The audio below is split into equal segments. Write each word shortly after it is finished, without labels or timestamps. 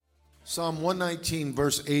Psalm 119,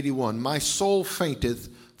 verse 81. My soul fainteth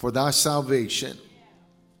for thy salvation,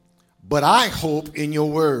 but I hope in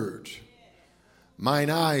your word. Mine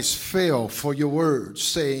eyes fail for your word,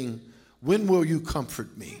 saying, when will you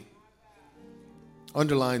comfort me?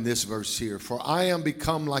 Underline this verse here. For I am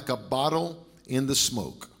become like a bottle in the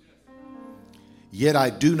smoke, yet I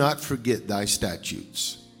do not forget thy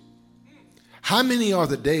statutes. How many are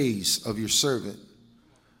the days of your servant?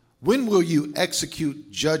 When will you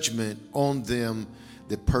execute judgment on them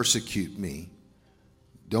that persecute me?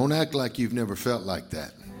 Don't act like you've never felt like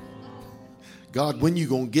that. God, when you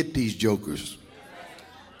going to get these jokers?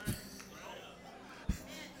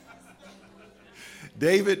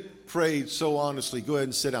 David prayed so honestly. Go ahead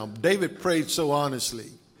and sit down. David prayed so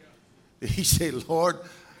honestly. He said, Lord,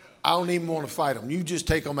 I don't even want to fight them. You just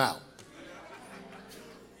take them out.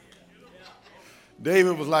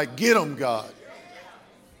 David was like, get them, God.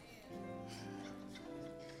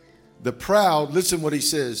 The proud, listen what he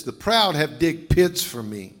says. The proud have digged pits for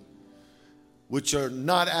me, which are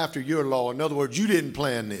not after your law. In other words, you didn't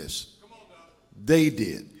plan this. They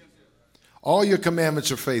did. All your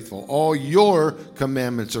commandments are faithful. All your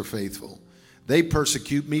commandments are faithful. They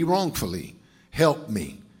persecute me wrongfully. Help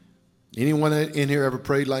me. Anyone in here ever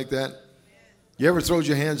prayed like that? You ever throwed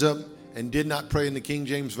your hands up and did not pray in the King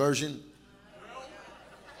James Version?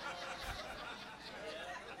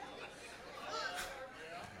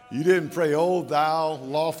 You didn't pray, O thou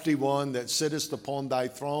lofty one that sittest upon thy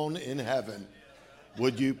throne in heaven,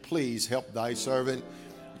 would you please help thy servant?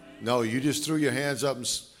 No, you just threw your hands up and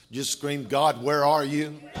just screamed, God, where are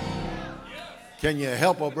you? Can you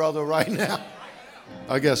help a brother right now?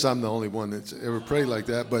 I guess I'm the only one that's ever prayed like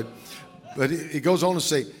that. But it goes on to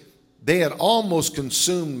say, they had almost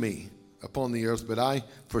consumed me upon the earth, but I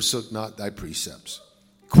forsook not thy precepts.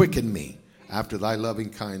 Quicken me after thy loving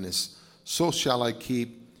kindness. So shall I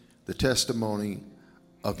keep the testimony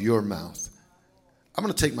of your mouth. I'm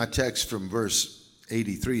going to take my text from verse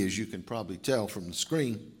 83, as you can probably tell from the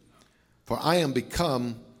screen. For I am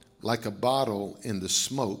become like a bottle in the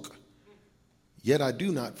smoke, yet I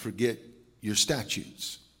do not forget your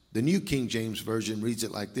statutes. The New King James Version reads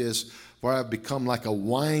it like this. For I have become like a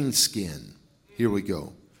wineskin, here we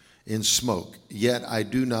go, in smoke, yet I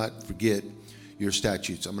do not forget your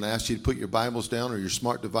statutes. I'm going to ask you to put your Bibles down or your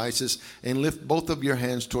smart devices and lift both of your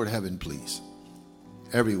hands toward heaven, please.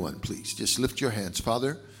 Everyone, please, just lift your hands.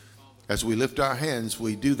 Father, as we lift our hands,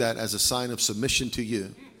 we do that as a sign of submission to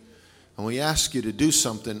you. And we ask you to do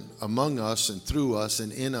something among us and through us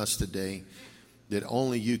and in us today that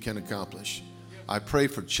only you can accomplish. I pray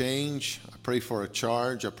for change. I pray for a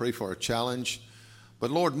charge. I pray for a challenge. But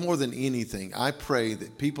Lord, more than anything, I pray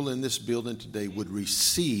that people in this building today would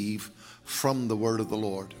receive from the word of the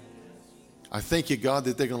Lord. I thank you, God,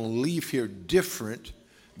 that they're going to leave here different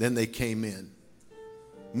than they came in.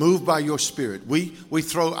 Move by your spirit. We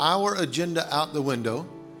throw our agenda out the window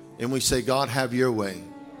and we say, God, have your way.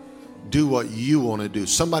 Do what you want to do.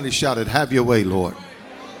 Somebody shouted, have your way, Lord.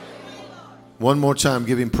 One more time,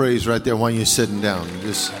 give him praise right there while you're sitting down.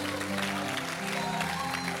 Just,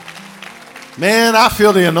 man, I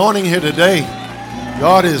feel the anointing here today.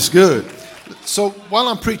 God is good. So while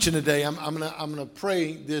I'm preaching today, I'm gonna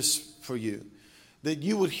pray this for you, that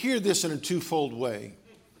you would hear this in a twofold way.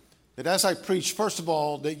 That as I preach, first of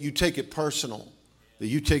all, that you take it personal, that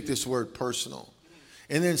you take this word personal.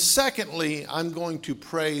 And then secondly, I'm going to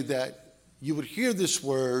pray that you would hear this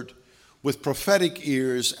word with prophetic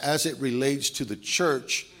ears as it relates to the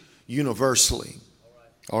church universally.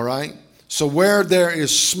 All right? So where there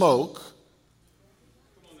is smoke,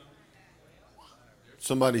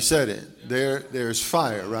 somebody said it, there's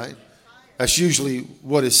fire, right? That's usually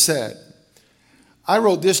what is said. I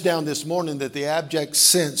wrote this down this morning, that the abject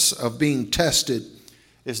sense of being tested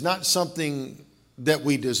is not something that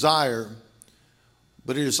we desire,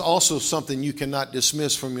 but it is also something you cannot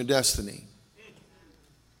dismiss from your destiny.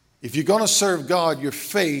 If you're going to serve God, your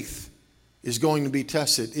faith is going to be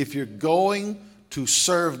tested. If you're going to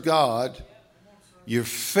serve God, your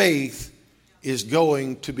faith is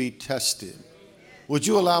going to be tested. Would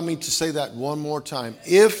you allow me to say that one more time?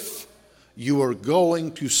 If you are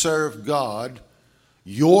going to serve God,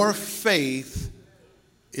 your faith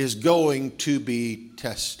is going to be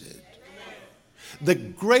tested. The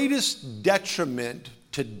greatest detriment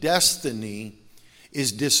to destiny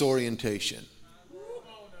is disorientation.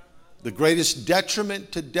 The greatest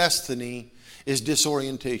detriment to destiny is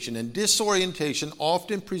disorientation. And disorientation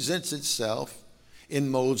often presents itself in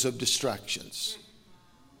modes of distractions.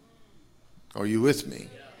 Are you with me?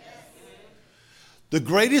 The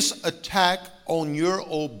greatest attack on your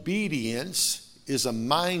obedience is a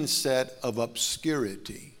mindset of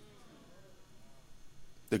obscurity.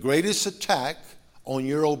 The greatest attack on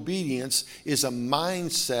your obedience is a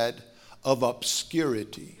mindset of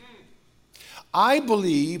obscurity. I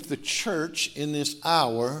believe the church in this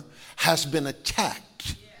hour has been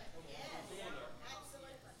attacked,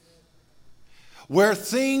 where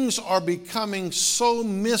things are becoming so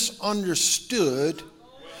misunderstood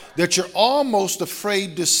that you're almost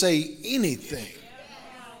afraid to say anything,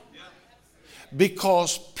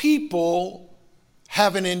 because people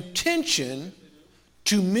have an intention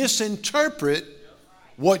to misinterpret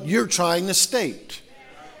what you're trying to state.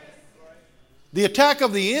 The attack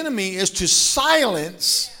of the enemy is to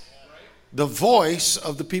silence the voice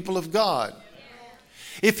of the people of God.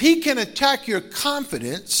 If he can attack your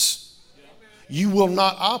confidence, you will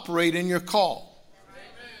not operate in your call.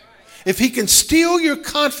 If he can steal your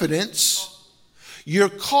confidence, your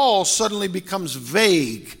call suddenly becomes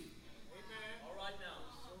vague.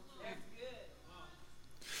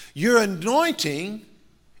 Your anointing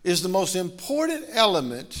is the most important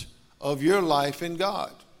element of your life in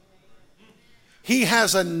God. He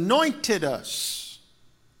has anointed us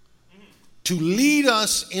to lead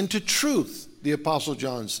us into truth, the Apostle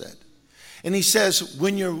John said. And he says,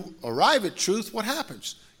 when you arrive at truth, what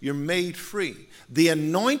happens? You're made free. The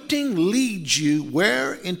anointing leads you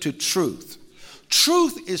where? Into truth.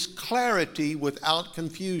 Truth is clarity without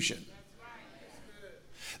confusion.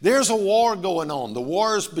 There's a war going on. The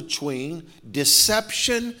war is between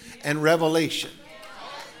deception and revelation.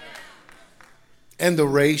 And the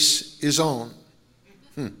race is on.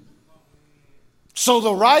 So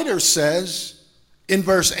the writer says in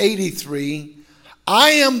verse 83, I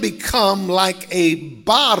am become like a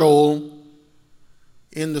bottle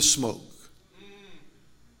in the smoke.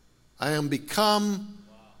 I am become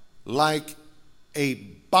like a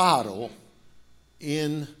bottle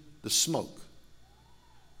in the smoke.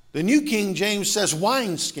 The New King James says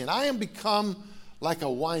wineskin. I am become like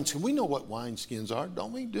a wineskin. We know what wineskins are,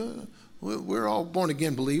 don't we? We're all born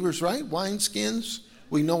again believers, right? Wineskins.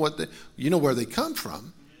 We know you know where they come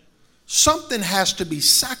from. Something has to be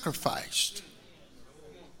sacrificed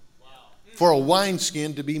for a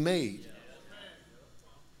wineskin to be made.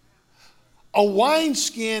 A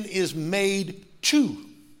wineskin is made to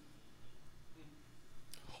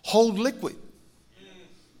hold liquid.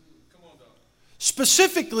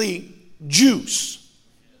 Specifically, juice.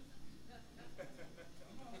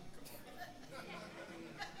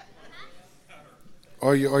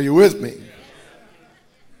 Are you with me?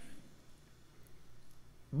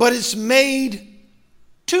 But it's made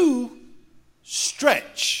to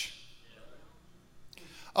stretch.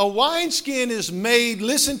 A wineskin is made,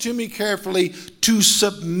 listen to me carefully, to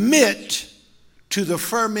submit to the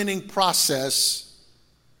fermenting process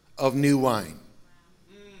of new wine.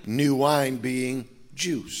 New wine being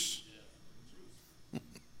juice.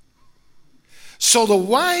 So the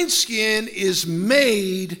wineskin is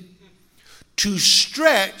made to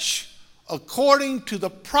stretch according to the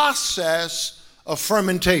process of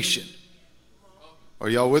fermentation. Are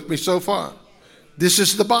y'all with me so far? This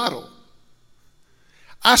is the bottle.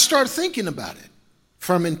 I start thinking about it.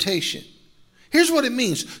 Fermentation. Here's what it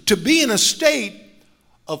means. To be in a state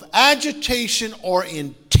of agitation or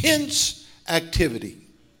intense activity.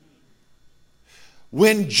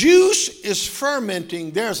 When juice is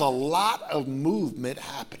fermenting, there's a lot of movement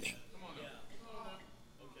happening.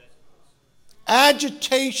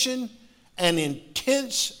 Agitation and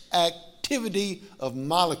intense activity of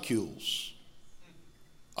molecules.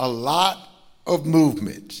 A lot of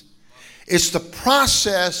movement. It's the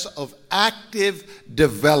process of active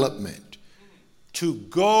development. To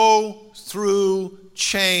go through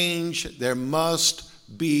change, there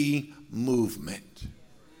must be movement.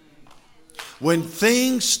 When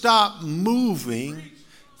things stop moving,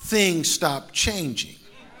 things stop changing.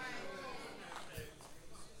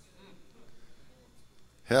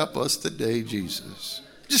 Help us today, Jesus.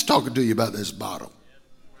 Just talking to you about this bottle.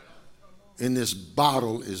 And this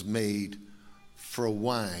bottle is made for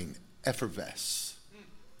wine, effervesce,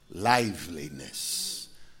 liveliness.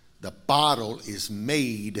 The bottle is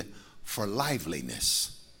made for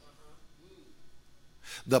liveliness.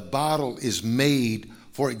 The bottle is made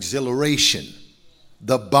for exhilaration.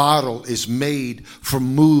 The bottle is made for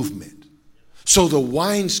movement. So the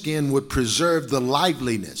wineskin would preserve the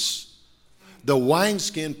liveliness. The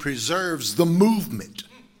wineskin preserves the movement.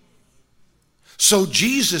 So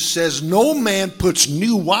Jesus says, no man puts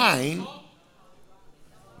new wine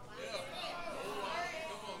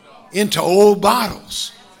into old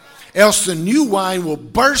bottles, else the new wine will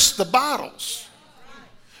burst the bottles.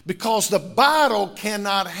 Because the bottle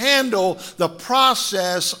cannot handle the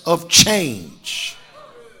process of change.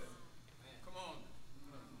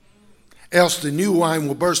 else the new wine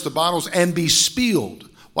will burst the bottles and be spilled.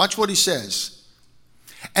 Watch what he says.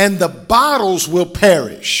 And the bottles will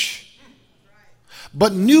perish.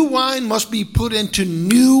 But new wine must be put into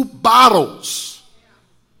new bottles,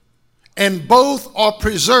 and both are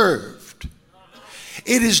preserved.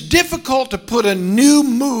 It is difficult to put a new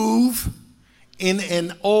move in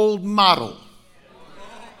an old model.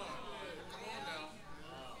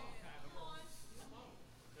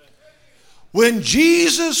 When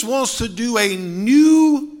Jesus wants to do a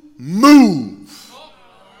new move,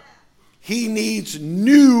 he needs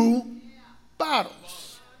new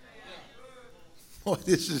bottles. Boy,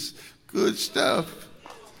 this is good stuff.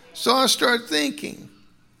 So I start thinking,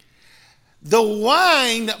 the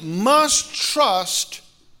wine must trust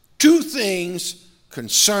two things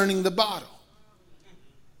concerning the bottle.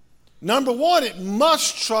 Number one, it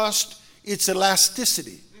must trust its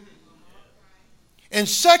elasticity. And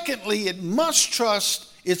secondly, it must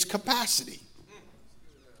trust its capacity.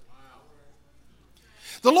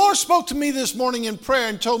 The Lord spoke to me this morning in prayer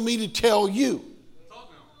and told me to tell you,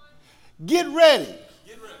 get ready.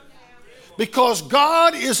 Because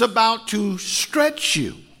God is about to stretch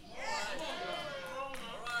you.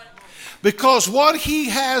 Because what he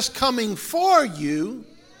has coming for you,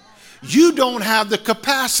 you don't have the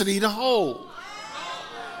capacity to hold.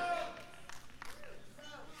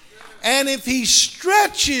 And if he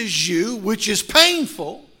stretches you, which is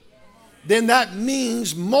painful, then that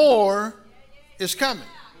means more is coming.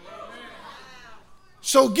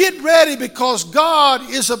 So get ready, because God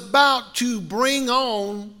is about to bring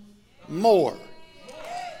on more.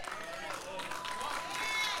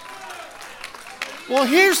 Well,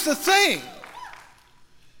 here's the thing.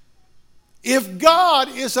 If God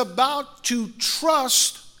is about to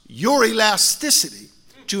trust your elasticity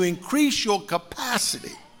to increase your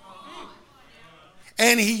capacity,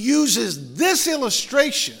 and he uses this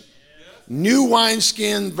illustration, new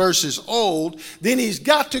wineskin versus old, then he's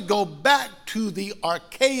got to go back to the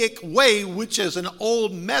archaic way, which is an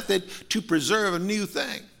old method to preserve a new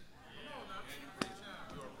thing.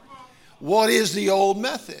 What is the old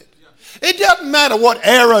method? It doesn't matter what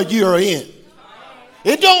era you're in.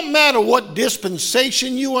 It don't matter what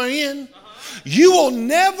dispensation you are in. You will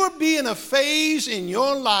never be in a phase in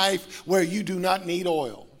your life where you do not need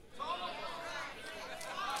oil.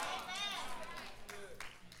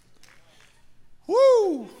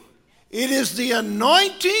 Woo! It is the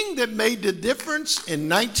anointing that made the difference in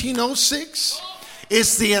 1906.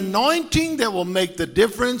 It's the anointing that will make the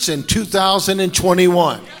difference in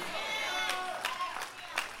 2021.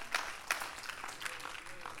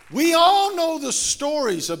 We all know the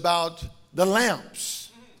stories about the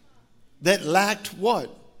lamps that lacked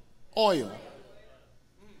what? Oil.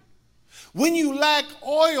 When you lack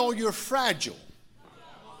oil, you're fragile.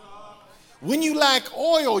 When you lack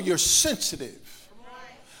oil, you're sensitive.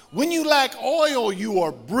 When you lack oil, you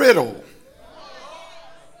are brittle.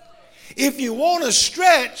 If you want to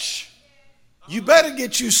stretch, you better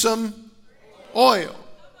get you some oil.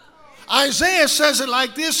 Isaiah says it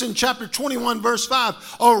like this in chapter 21, verse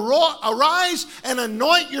 5. Arise and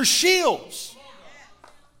anoint your shields.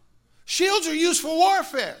 Shields are used for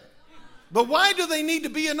warfare. But why do they need to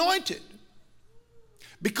be anointed?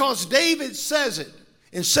 Because David says it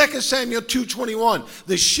in 2 Samuel 2:21.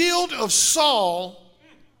 The shield of Saul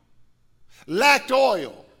lacked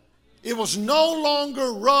oil. It was no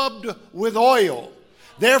longer rubbed with oil.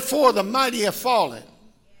 Therefore, the mighty have fallen.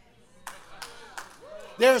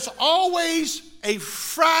 There's always a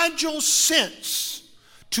fragile sense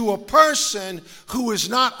to a person who is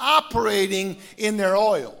not operating in their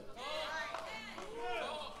oil,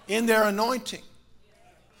 in their anointing.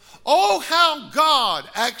 Oh, how God,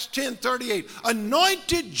 Acts 10:38,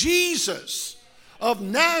 anointed Jesus of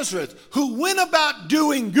Nazareth, who went about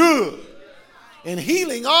doing good and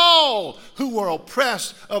healing all who were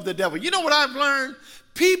oppressed of the devil. You know what I've learned?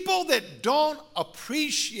 People that don't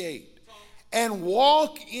appreciate and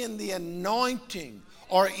walk in the anointing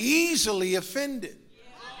are easily offended.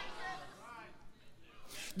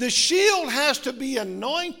 The shield has to be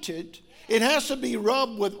anointed. It has to be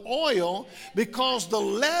rubbed with oil, because the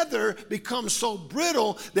leather becomes so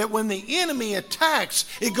brittle that when the enemy attacks,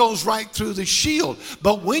 it goes right through the shield.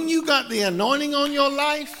 But when you got the anointing on your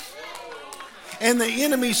life, and the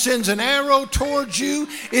enemy sends an arrow towards you,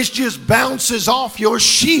 it just bounces off your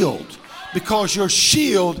shield, because your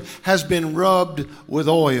shield has been rubbed with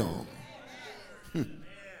oil.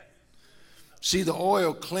 See, the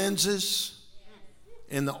oil cleanses,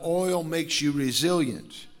 and the oil makes you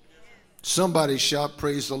resilient. Somebody shout,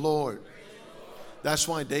 praise the Lord. That's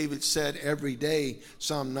why David said every day,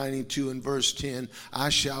 Psalm 92 and verse 10, I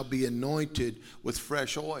shall be anointed with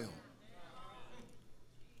fresh oil.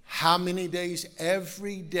 How many days?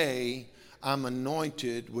 Every day I'm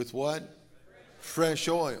anointed with what? Fresh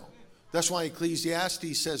oil. That's why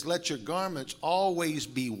Ecclesiastes says, let your garments always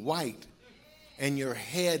be white and your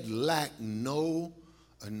head lack no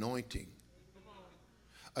anointing.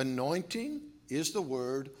 Anointing is the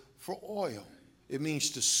word for oil. It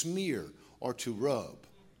means to smear or to rub.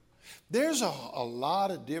 There's a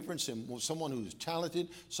lot of difference in someone who is talented,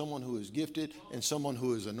 someone who is gifted, and someone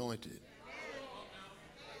who is anointed.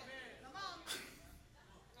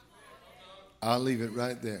 I'll leave it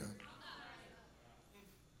right there.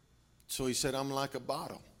 So he said, I'm like a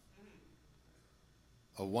bottle,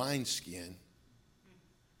 a wineskin,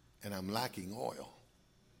 and I'm lacking oil.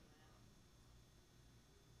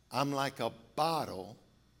 I'm like a bottle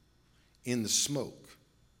in the smoke.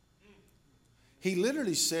 He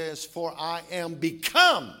literally says, for I am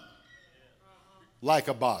become like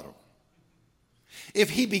a bottle.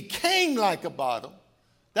 If he became like a bottle,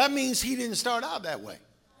 that means he didn't start out that way.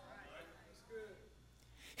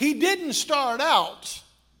 He didn't start out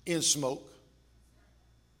in smoke.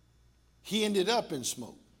 He ended up in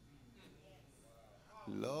smoke.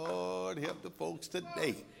 Lord, help the folks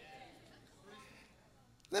today.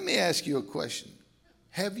 Let me ask you a question.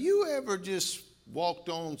 Have you ever just walked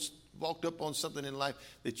up on something in life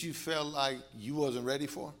that you felt like you wasn't ready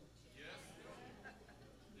for?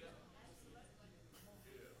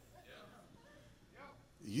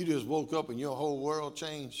 You just woke up and your whole world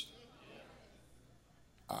changed?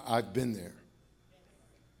 I've been there.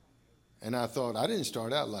 And I thought, I didn't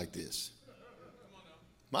start out like this.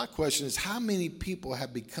 My question is, how many people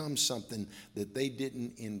have become something that they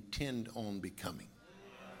didn't intend on becoming?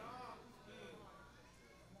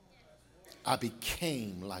 I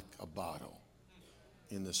became like a bottle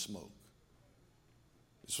in the smoke.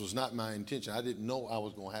 This was not my intention. I didn't know I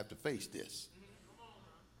was going to have to face this.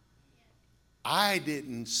 I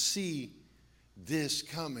didn't see this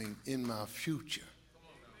coming in my future.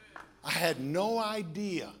 I had no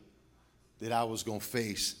idea that I was going to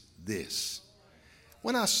face this.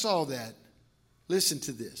 When I saw that, listen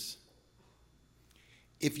to this.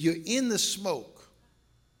 If you're in the smoke,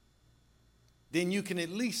 then you can at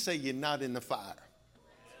least say you're not in the fire.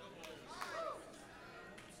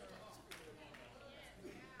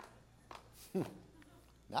 Now,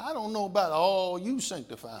 I don't know about all you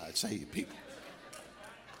sanctified, saved people.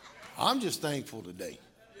 I'm just thankful today.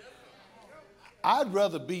 I'd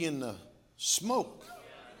rather be in the smoke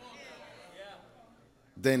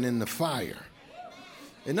than in the fire.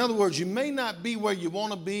 In other words, you may not be where you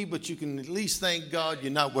want to be, but you can at least thank God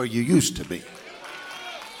you're not where you used to be.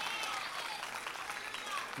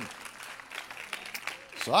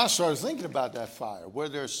 So I started thinking about that fire. Where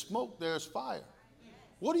there's smoke, there's fire.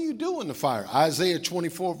 What do you do in the fire? Isaiah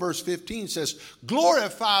 24 verse 15 says,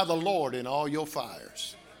 glorify the Lord in all your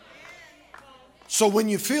fires. So when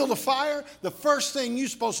you feel the fire, the first thing you're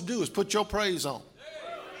supposed to do is put your praise on.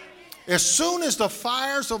 As soon as the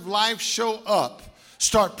fires of life show up,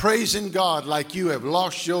 start praising God like you have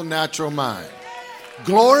lost your natural mind.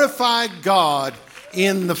 Glorify God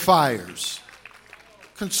in the fires.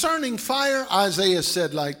 Concerning fire, Isaiah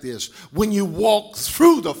said like this, when you walk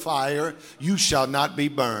through the fire, you shall not be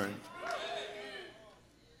burned.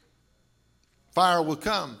 Fire will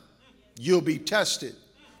come. You'll be tested,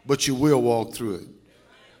 but you will walk through it.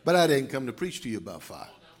 But I didn't come to preach to you about fire.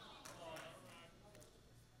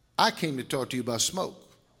 I came to talk to you about smoke.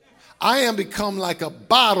 I am become like a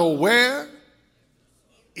bottle where?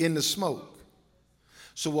 In the smoke.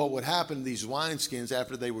 So what would happen, these wineskins,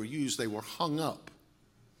 after they were used, they were hung up.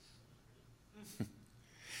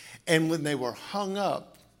 And when they were hung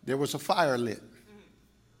up, there was a fire lit.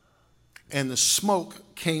 And the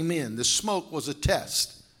smoke came in. The smoke was a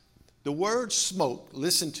test. The word smoke,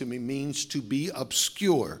 listen to me, means to be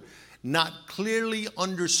obscure, not clearly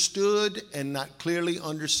understood and not clearly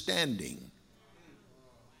understanding.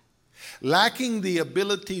 Lacking the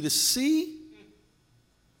ability to see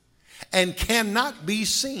and cannot be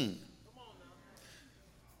seen.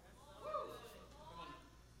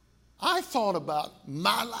 I thought about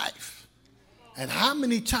my life and how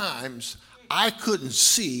many times I couldn't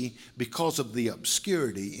see because of the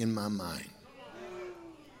obscurity in my mind.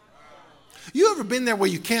 You ever been there where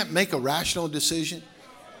you can't make a rational decision?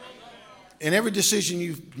 And every decision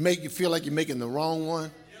you make, you feel like you're making the wrong one?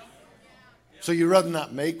 So you'd rather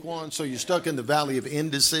not make one, so you're stuck in the valley of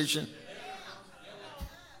indecision?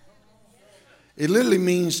 It literally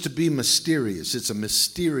means to be mysterious. It's a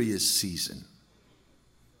mysterious season.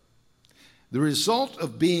 The result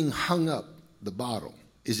of being hung up, the bottle,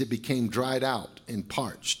 is it became dried out and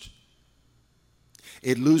parched.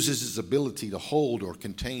 It loses its ability to hold or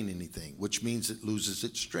contain anything, which means it loses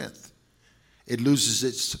its strength. It loses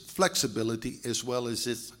its flexibility as well as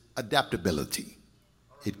its adaptability.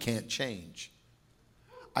 It can't change.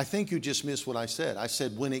 I think you just missed what I said. I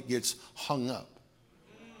said when it gets hung up.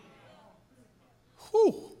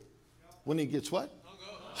 Whew. When it gets what?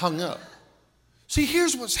 Hung up. See,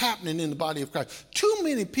 here's what's happening in the body of Christ. Too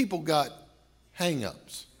many people got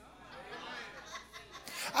hang-ups.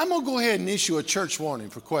 I'm going to go ahead and issue a church warning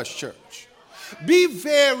for Quest Church. Be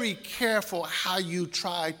very careful how you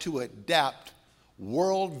try to adapt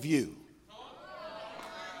worldview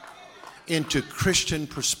into Christian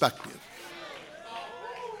perspective.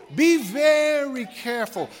 Be very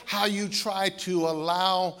careful how you try to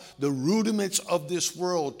allow the rudiments of this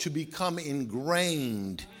world to become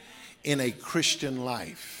ingrained in a Christian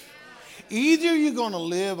life. Either you're going to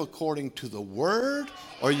live according to the Word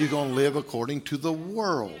or you're going to live according to the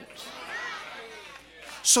world.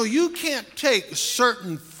 So you can't take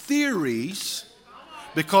certain theories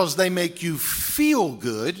because they make you feel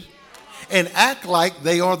good and act like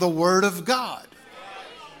they are the Word of God.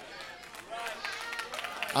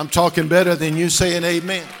 I'm talking better than you saying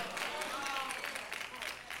amen.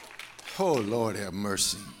 Oh, Lord have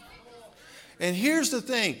mercy. And here's the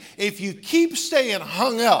thing. If you keep staying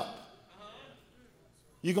hung up,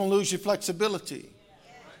 you're going to lose your flexibility.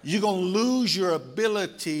 You're going to lose your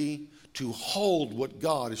ability to hold what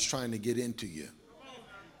God is trying to get into you.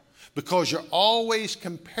 Because you're always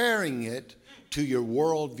comparing it to your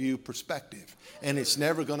worldview perspective. And it's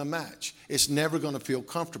never going to match. It's never going to feel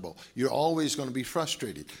comfortable. You're always going to be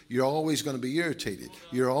frustrated. You're always going to be irritated.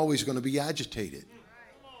 You're always going to be agitated.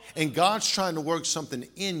 And God's trying to work something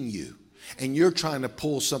in you. And you're trying to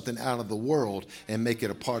pull something out of the world and make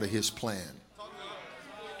it a part of His plan.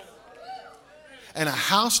 And a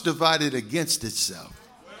house divided against itself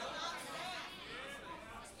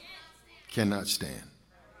cannot stand.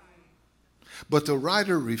 But the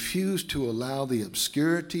writer refused to allow the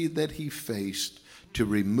obscurity that he faced to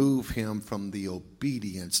remove him from the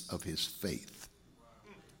obedience of his faith.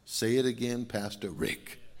 Say it again, Pastor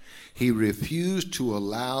Rick. He refused to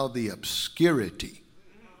allow the obscurity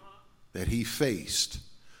that he faced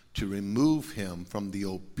to remove him from the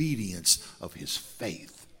obedience of his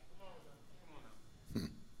faith.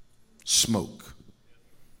 Smoke.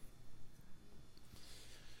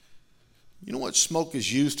 You know what smoke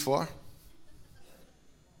is used for?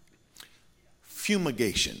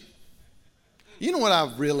 Fumigation. You know what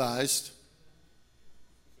I've realized?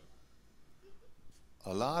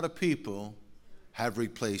 A lot of people have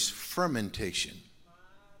replaced fermentation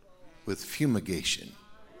with fumigation.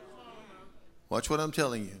 Watch what I'm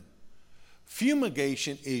telling you.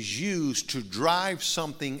 Fumigation is used to drive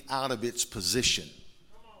something out of its position.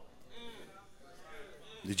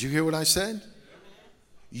 Did you hear what I said?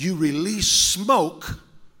 You release smoke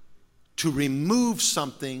to remove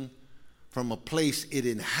something from a place it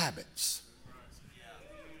inhabits.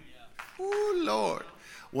 Oh, Lord.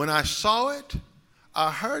 When I saw it,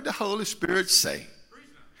 I heard the Holy Spirit say,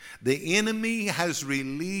 the enemy has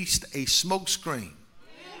released a smoke screen.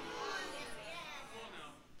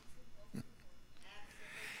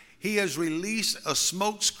 He has released a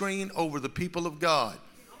smoke screen over the people of God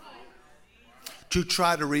to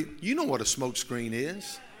try to you know what a smoke screen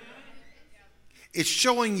is? It's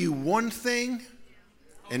showing you one thing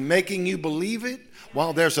and making you believe it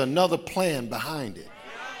while there's another plan behind it.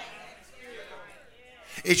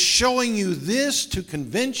 It's showing you this to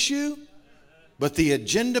convince you, but the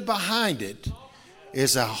agenda behind it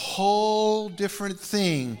is a whole different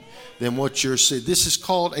thing than what you're seeing. This is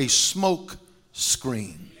called a smoke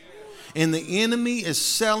screen. And the enemy is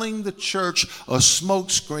selling the church a smoke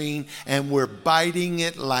screen, and we're biting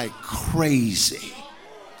it like crazy.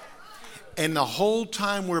 And the whole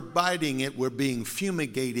time we're biting it, we're being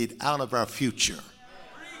fumigated out of our future.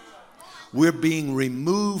 We're being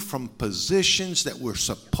removed from positions that we're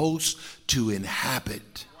supposed to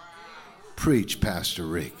inhabit. Preach, Pastor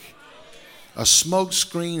Rick. A smoke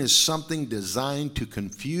screen is something designed to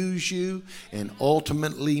confuse you and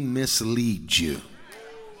ultimately mislead you.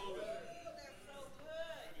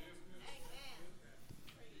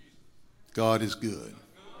 God is good.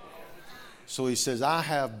 So he says, I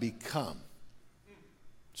have become.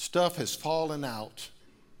 Stuff has fallen out.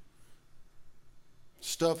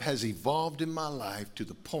 Stuff has evolved in my life to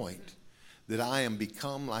the point that I am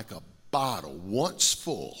become like a bottle, once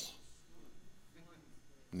full,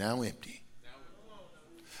 now empty.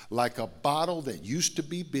 Like a bottle that used to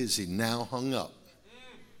be busy, now hung up.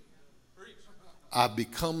 I've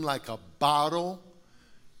become like a bottle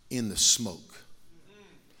in the smoke.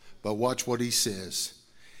 But watch what he says.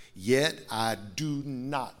 Yet I do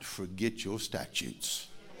not forget your statutes.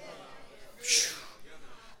 Whew.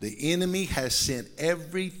 The enemy has sent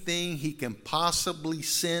everything he can possibly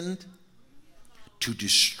send to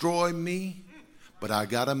destroy me, but I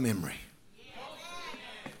got a memory.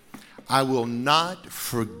 I will not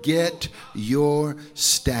forget your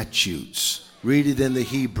statutes. Read it in the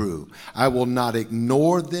Hebrew. I will not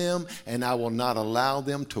ignore them, and I will not allow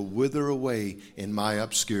them to wither away in my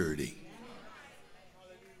obscurity.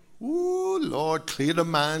 Ooh, Lord, clear the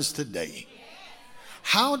minds today.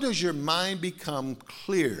 How does your mind become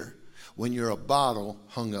clear when you're a bottle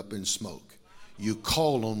hung up in smoke? You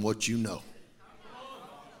call on what you know.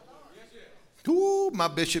 Ooh, my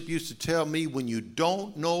bishop used to tell me, when you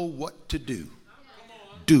don't know what to do,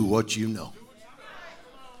 do what you know.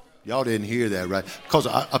 Y'all didn't hear that, right? Because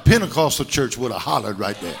a Pentecostal church would have hollered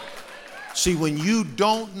right there. See, when you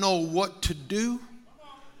don't know what to do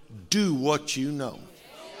what you know.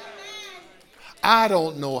 I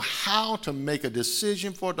don't know how to make a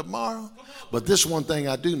decision for tomorrow, but this one thing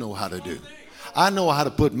I do know how to do. I know how to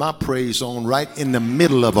put my praise on right in the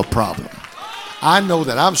middle of a problem. I know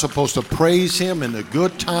that I'm supposed to praise him in the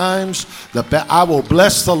good times. I will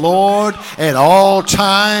bless the Lord at all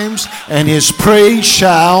times, and his praise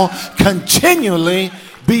shall continually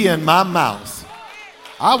be in my mouth.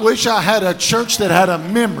 I wish I had a church that had a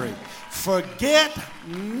memory. Forget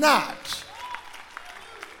not.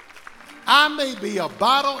 I may be a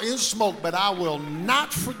bottle in smoke, but I will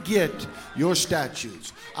not forget your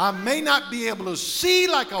statutes. I may not be able to see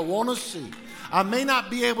like I want to see. I may not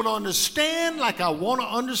be able to understand like I want to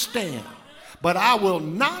understand, but I will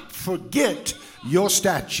not forget your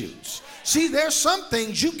statutes. See, there's some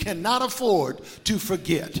things you cannot afford to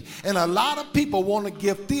forget. And a lot of people want to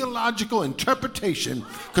give theological interpretation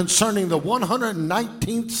concerning the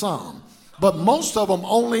 119th Psalm. But most of them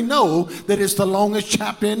only know that it's the longest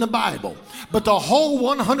chapter in the Bible. But the whole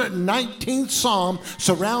 119th Psalm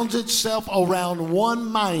surrounds itself around one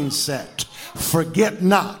mindset: forget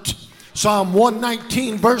not. Psalm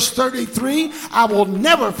 119 verse 33, I will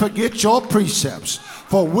never forget your precepts,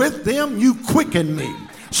 for with them you quicken me.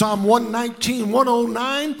 Psalm 119,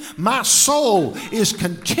 109, my soul is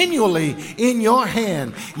continually in your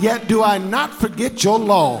hand, yet do I not forget your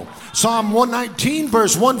law. Psalm 119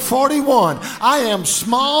 verse 141, I am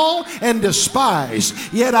small and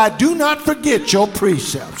despised, yet I do not forget your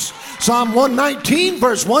precepts. Psalm 119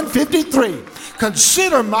 verse 153,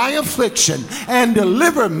 consider my affliction and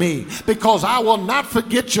deliver me, because I will not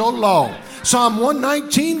forget your law. Psalm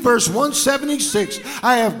 119 verse 176,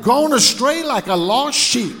 I have gone astray like a lost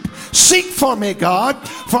sheep. Seek for me, God,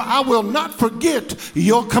 for I will not forget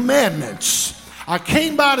your commandments. I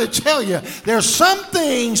came by to tell you, there's some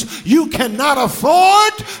things you cannot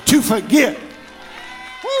afford to forget.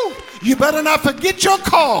 Woo. You better not forget your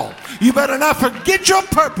call. You better not forget your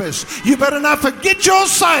purpose. You better not forget your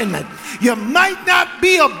assignment. You might not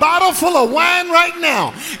be a bottle full of wine right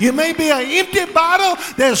now. You may be an empty bottle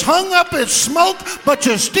that's hung up in smoke, but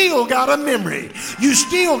you still got a memory. You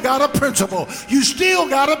still got a principle. You still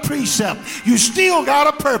got a precept. You still got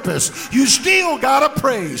a purpose. You still got a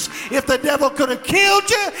praise. If the devil could have killed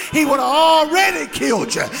you, he would have already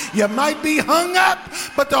killed you. You might be hung up,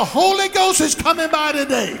 but the Holy Ghost is coming by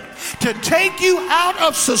today to take you out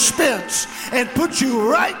of suspense and put you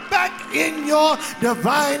right back in your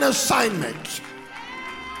divine assignment.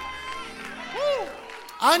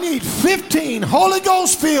 I need 15 Holy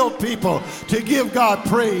Ghost filled people to give God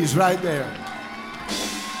praise right there.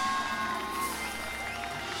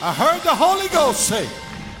 I heard the Holy Ghost say.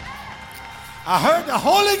 I heard the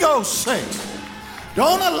Holy Ghost say,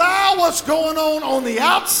 don't allow what's going on the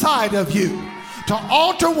outside of you to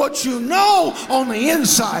alter what you know on the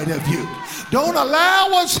inside of you. Don't allow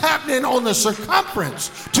what's happening on the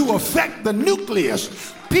circumference to affect the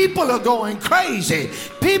nucleus. People are going crazy.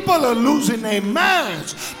 People are losing their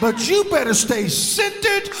minds. But you better stay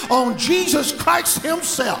centered on Jesus Christ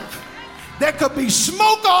himself. There could be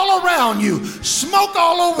smoke all around you, smoke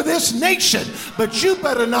all over this nation, but you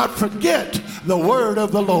better not forget the word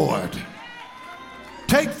of the Lord.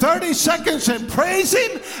 Take 30 seconds and praise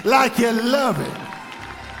him like you love him.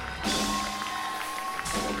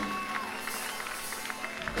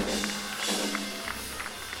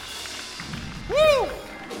 Woo!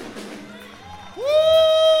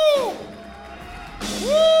 Woo!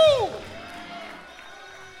 Woo!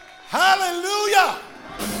 Hallelujah!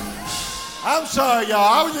 I'm sorry, y'all.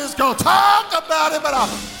 I was just going to talk about it, but I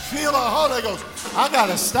feel the Holy Ghost. I got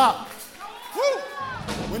to stop. Woo!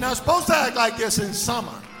 We're not supposed to act like this in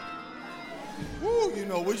summer. Woo, you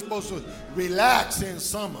know, we're supposed to relax in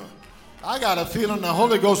summer. I got a feeling the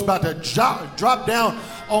Holy Ghost about to drop down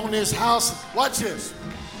on this house. Watch this.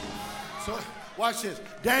 So, watch this.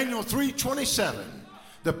 Daniel 3:27.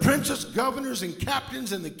 The princes, governors, and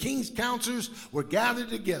captains and the king's counselors were gathered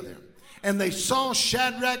together. And they saw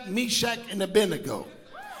Shadrach, Meshach, and Abednego,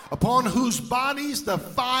 upon whose bodies the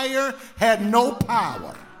fire had no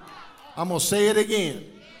power. I'm going to say it again.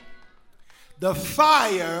 The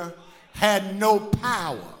fire had no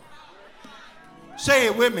power. Say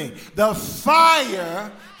it with me. The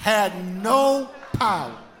fire had no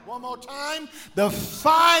power. One more time. The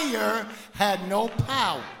fire had no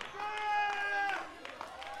power.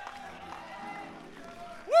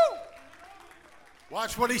 Woo!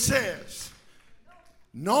 Watch what he says.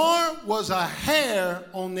 Nor was a hair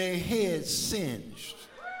on their heads singed.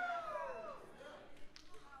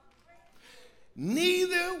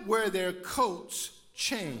 Neither were their coats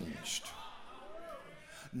changed,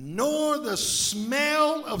 nor the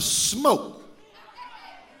smell of smoke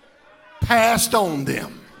passed on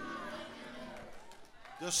them.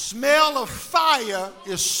 The smell of fire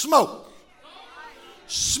is smoke.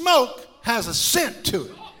 Smoke has a scent to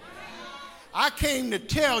it. I came to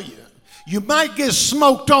tell you, you might get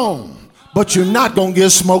smoked on, but you're not going to get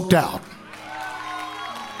smoked out.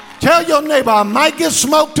 Tell your neighbor, I might get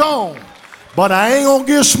smoked on, but I ain't going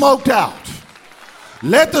to get smoked out.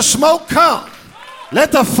 Let the smoke come.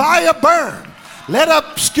 Let the fire burn. Let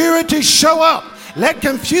obscurity show up. Let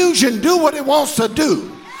confusion do what it wants to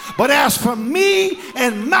do. But as for me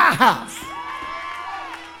and my house,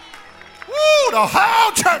 woo, the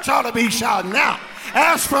whole church ought to be shouting out.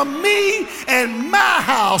 As for me and my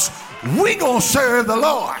house, we gonna serve the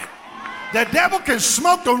Lord. The devil can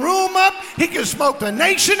smoke the room up. He can smoke the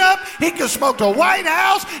nation up. He can smoke the White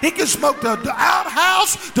House. He can smoke the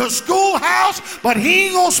outhouse, the schoolhouse, but he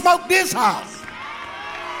ain't gonna smoke this house.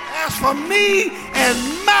 As for me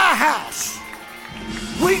and my house,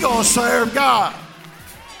 we gonna serve God.